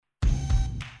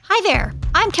Hi there,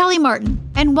 I'm Kelly Martin,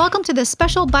 and welcome to this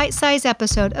special bite-sized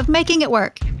episode of Making It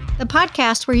Work, the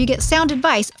podcast where you get sound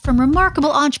advice from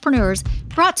remarkable entrepreneurs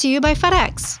brought to you by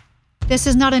FedEx. This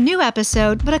is not a new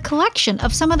episode, but a collection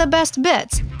of some of the best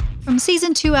bits from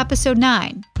Season 2, Episode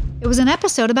 9. It was an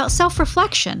episode about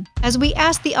self-reflection, as we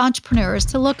asked the entrepreneurs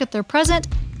to look at their present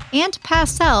and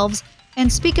past selves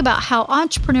and speak about how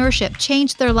entrepreneurship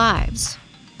changed their lives.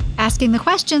 Asking the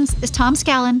questions is Tom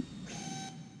Scallon.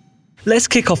 Let's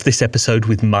kick off this episode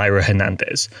with Mayra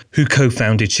Hernandez, who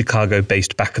co-founded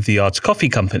Chicago-based Back of the Yards Coffee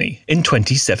Company in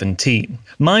 2017.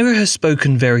 Mayra has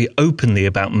spoken very openly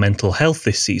about mental health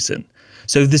this season,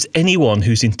 so if there's anyone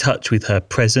who's in touch with her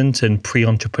present and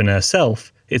pre-entrepreneur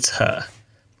self, it's her.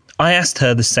 I asked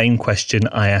her the same question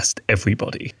I asked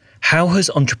everybody. How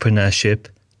has entrepreneurship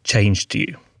changed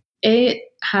you? It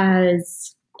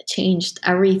has changed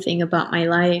everything about my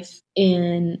life.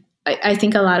 I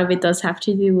think a lot of it does have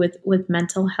to do with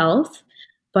mental health,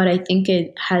 but I think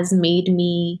it has made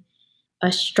me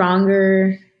a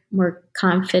stronger, more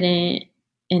confident,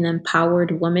 and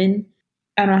empowered woman.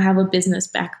 I don't have a business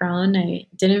background. I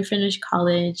didn't finish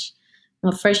college.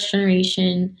 I'm a first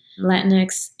generation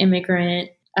Latinx immigrant.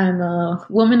 I'm a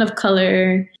woman of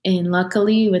color, and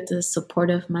luckily with the support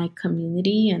of my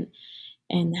community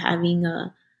and having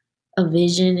a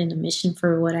vision and a mission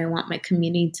for what I want my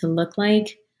community to look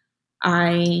like,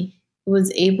 I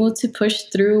was able to push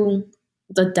through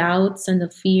the doubts and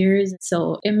the fears.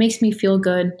 So it makes me feel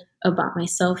good about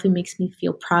myself. It makes me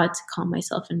feel proud to call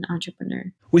myself an entrepreneur.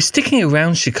 We're sticking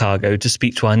around Chicago to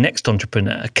speak to our next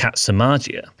entrepreneur, Kat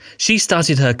Samagia. She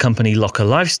started her company Locker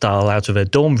Lifestyle out of her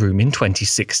dorm room in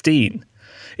 2016.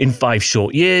 In 5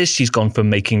 short years, she's gone from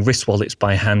making wrist wallets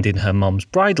by hand in her mom's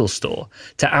bridal store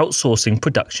to outsourcing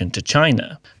production to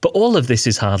China. But all of this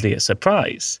is hardly a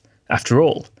surprise. After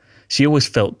all, she always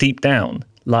felt deep down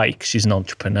like she's an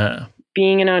entrepreneur.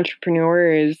 Being an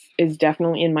entrepreneur is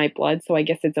definitely in my blood, so I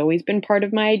guess it's always been part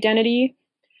of my identity.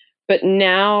 But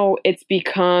now it's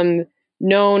become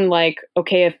known like,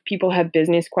 okay, if people have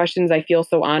business questions, I feel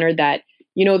so honored that,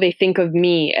 they think of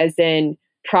me as in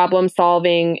problem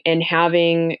solving and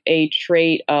having a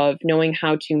trait of knowing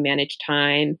how to manage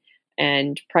time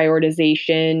and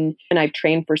prioritization. And I've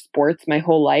trained for sports my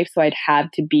whole life, so I'd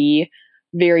had to be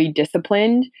very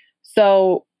disciplined.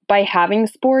 So by having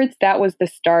sports, that was the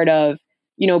start of,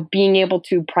 being able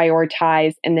to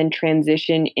prioritize and then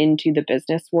transition into the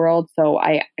business world. So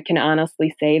I can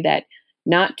honestly say that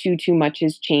not too much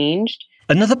has changed.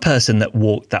 Another person that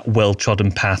walked that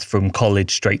well-trodden path from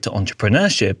college straight to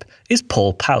entrepreneurship is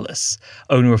Paul Palace,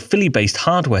 owner of Philly-based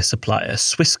hardware supplier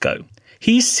Swissco.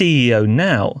 He's CEO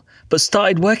now, but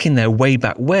started working there way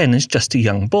back when as just a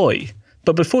young boy.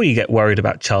 But before you get worried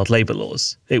about child labor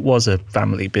laws, it was a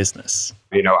family business.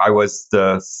 I was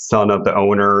the son of the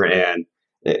owner and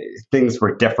things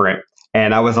were different.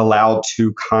 And I was allowed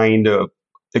to kind of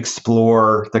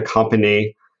explore the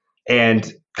company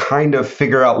and kind of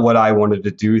figure out what I wanted to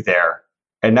do there.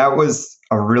 And that was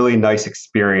a really nice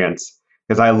experience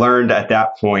because I learned at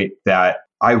that point that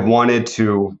I wanted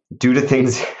to do the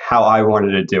things how I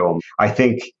wanted to do them. I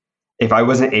think if I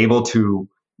wasn't able to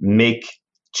make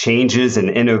changes and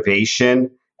innovation,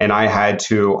 and I had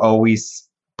to always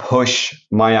push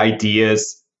my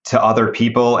ideas to other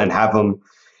people and have them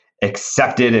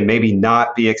accepted and maybe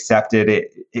not be accepted,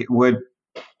 it would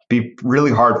be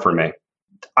really hard for me.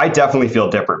 I definitely feel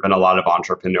different than a lot of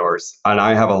entrepreneurs, and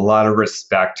I have a lot of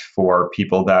respect for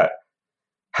people that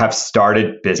have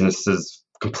started businesses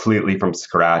completely from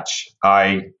scratch.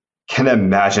 I can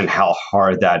imagine how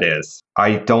hard that is.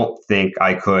 I don't think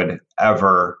I could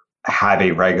ever have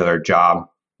a regular job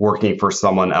working for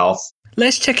someone else.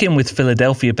 Let's check in with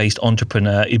Philadelphia-based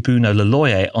entrepreneur Ibuno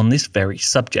Laloye on this very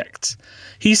subject.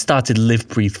 He started Live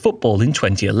Breathe Football in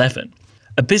 2011,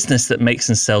 a business that makes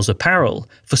and sells apparel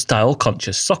for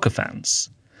style-conscious soccer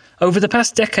fans. Over the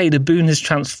past decade, Ibuno has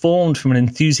transformed from an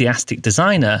enthusiastic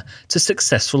designer to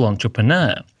successful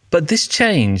entrepreneur. But this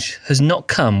change has not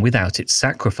come without its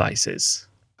sacrifices.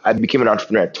 I became an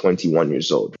entrepreneur at 21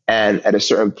 years old. And at a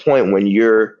certain point when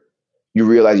you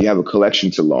realize you have a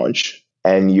collection to launch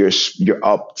and you're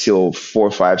up till 4,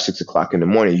 5, 6 o'clock in the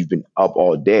morning, you've been up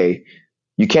all day,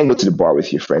 you can't go to the bar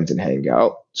with your friends and hang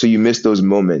out. So you miss those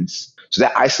moments. So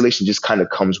that isolation just kind of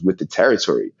comes with the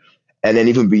territory. And then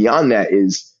even beyond that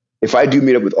is if I do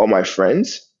meet up with all my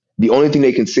friends, the only thing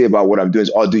they can say about what I'm doing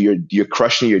is, oh, dude, you're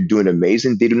crushing, you're doing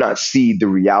amazing. They do not see the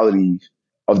reality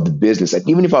of the business. Like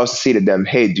even if I was to say to them,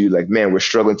 hey, dude, like, man, we're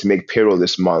struggling to make payroll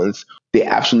this month, they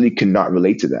absolutely cannot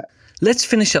relate to that. Let's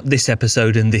finish up this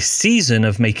episode and this season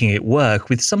of Making It Work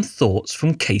with some thoughts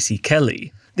from Casey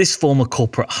Kelly, This former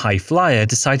corporate high flyer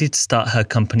decided to start her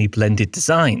company Blended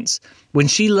Designs when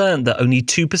she learned that only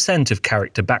 2% of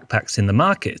character backpacks in the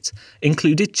market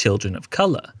included children of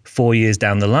colour. 4 years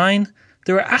down the line,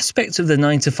 there are aspects of the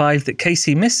 9-to-5 that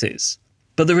Casey misses.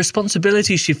 But the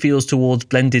responsibility she feels towards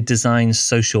Blended Design's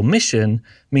social mission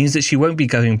means that she won't be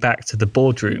going back to the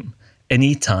boardroom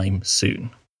anytime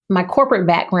soon. My corporate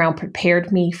background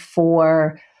prepared me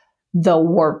for the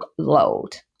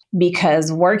workload,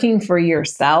 because working for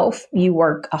yourself, you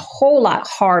work a whole lot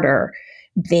harder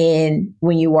than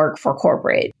when you work for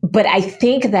corporate. But I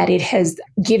think that it has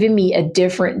given me a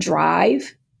different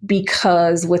drive,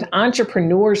 because with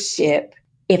entrepreneurship,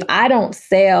 if I don't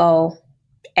sell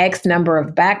X number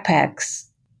of backpacks,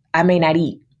 I may not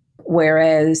eat.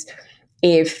 Whereas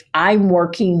if I'm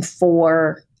working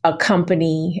for a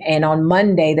company and on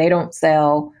Monday they don't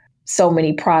sell so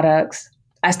many products,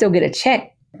 I still get a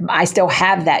check. I still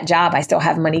have that job. I still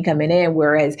have money coming in.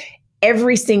 Whereas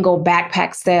every single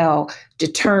backpack sale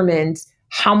determines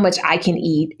how much I can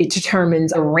eat. It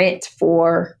determines a rent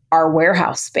for our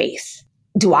warehouse space.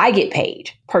 Do I get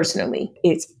paid personally?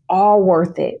 It's all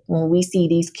worth it when we see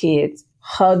these kids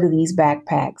hug these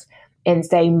backpacks and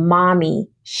say, "Mommy,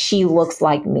 she looks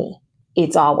like me."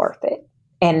 It's all worth it.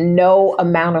 And no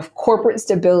amount of corporate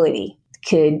stability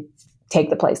could take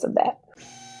the place of that.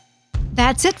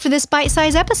 That's it for this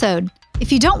bite-sized episode.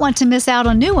 If you don't want to miss out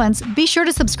on new ones, be sure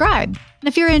to subscribe. And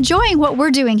if you're enjoying what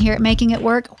we're doing here at Making It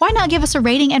Work, why not give us a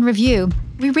rating and review?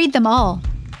 We read them all.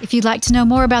 If you'd like to know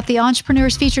more about the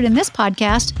entrepreneurs featured in this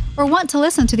podcast or want to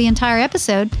listen to the entire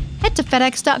episode, head to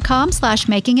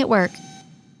fedex.com/makingitwork.